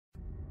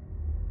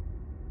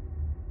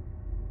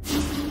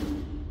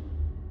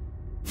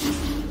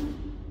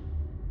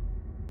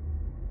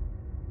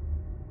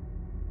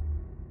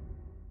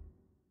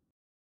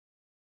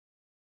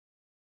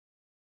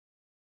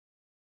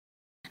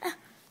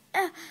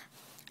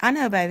I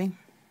know, baby.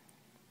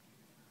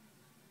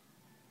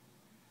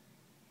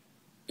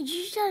 You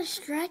just gotta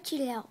stretch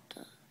it out.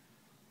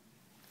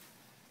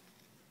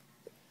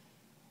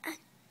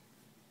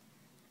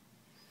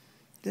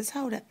 Just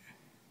hold it.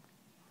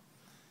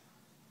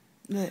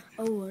 Look.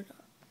 Oh,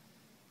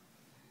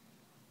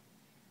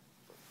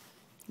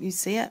 You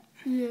see it?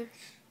 yes.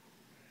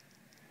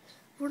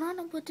 We're not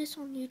gonna put this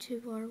on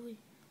YouTube, are we?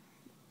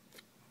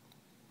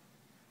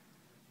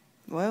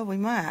 Well, we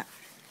might.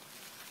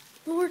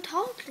 But we're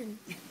talking.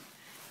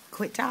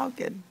 Quit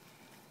talking.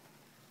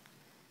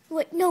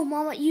 Wait, no,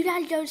 Mama, you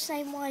gotta go the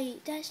same way.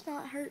 That's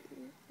not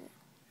hurting.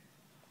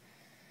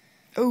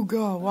 Oh,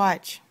 God,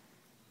 watch.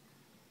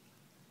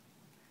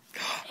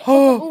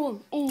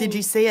 Oh, did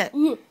you see it?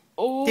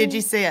 Did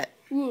you see it?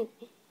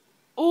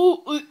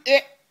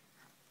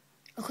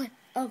 Okay,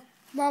 oh,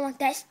 Mama,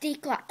 that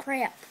stick like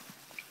crap.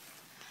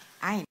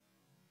 I ain't.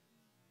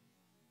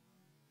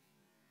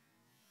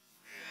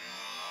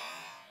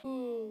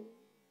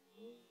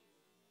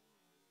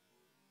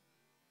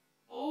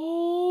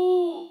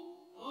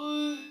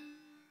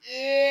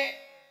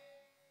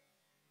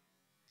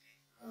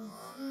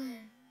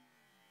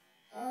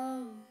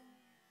 Oh,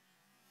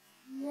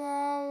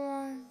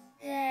 Mama,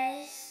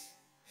 that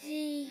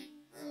stick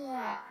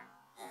like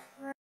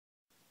crap.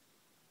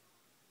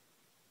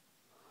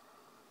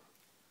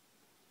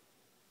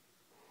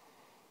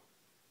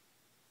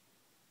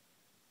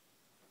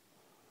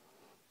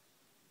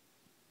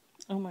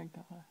 Oh, my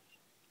gosh.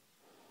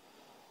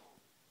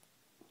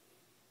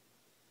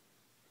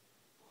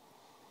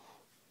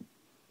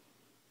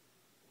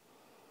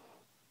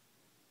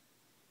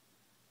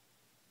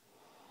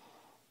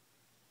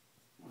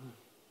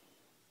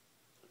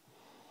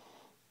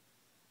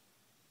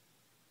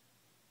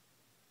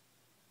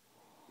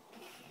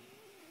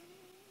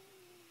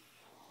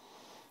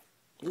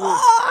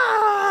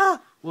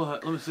 Ah!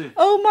 What? Let me see.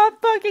 Oh my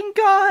fucking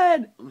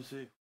God! Let me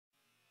see.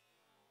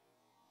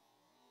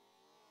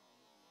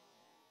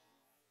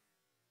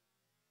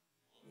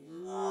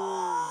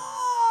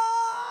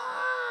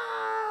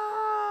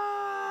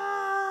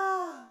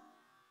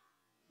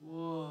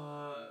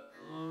 What?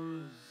 Let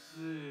me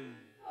see.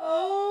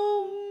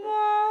 Oh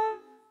my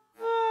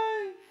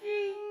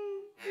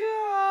fucking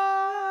God!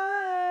 Let me see.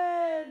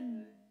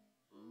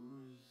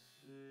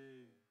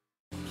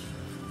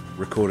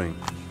 Recording.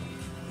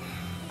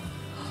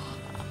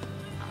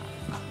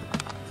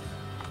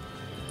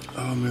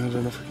 Oh man, I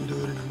don't know if I can do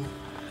it anymore.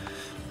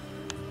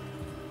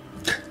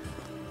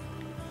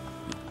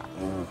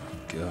 Oh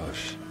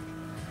gosh.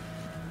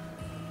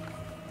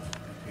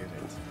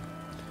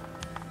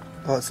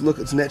 Oh, look,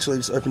 it's naturally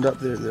just opened up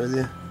there.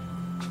 There.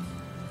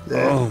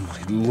 Oh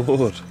my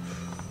Lord.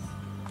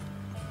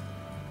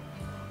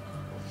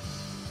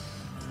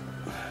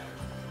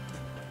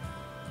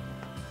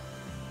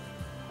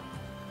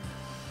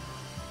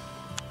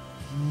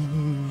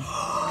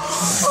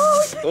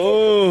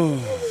 Oh,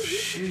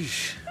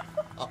 sheesh.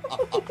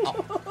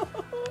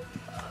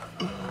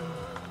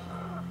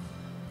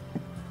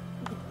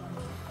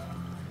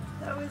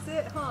 That was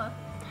it, huh?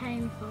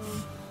 Painful.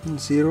 You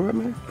see it alright,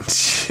 man?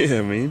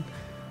 Yeah, man.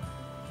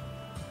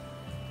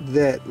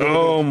 That. Look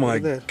Oh at my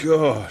that.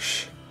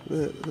 gosh.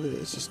 Look at that.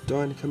 It's just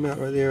dying to come out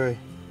right there, eh?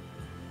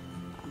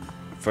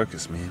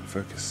 Focus, man,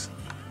 focus.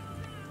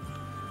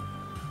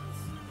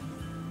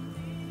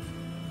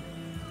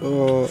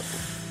 Oh,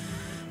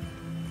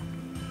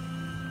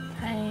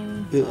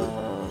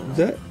 Painful.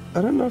 that.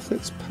 I don't know if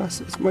that's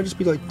pus. It might just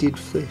be like dead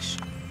flesh.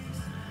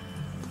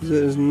 Because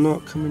it is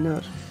not coming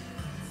out.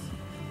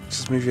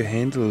 Just move your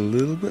hand a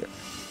little bit.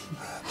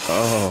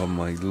 Oh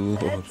my Lord.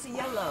 That's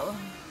yellow.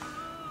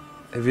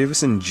 Have you ever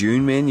seen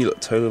June, man? You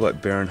look totally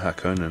like Baron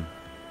Harkonnen.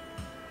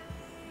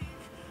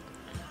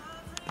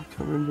 I can't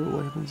remember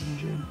what happens in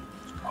June.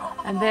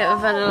 I bet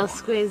with a little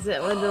squeeze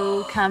it would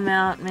all come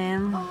out,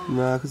 man.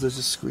 Nah, because I was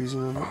just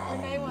squeezing on it.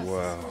 Oh,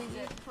 wow.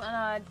 No,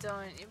 I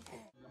don't.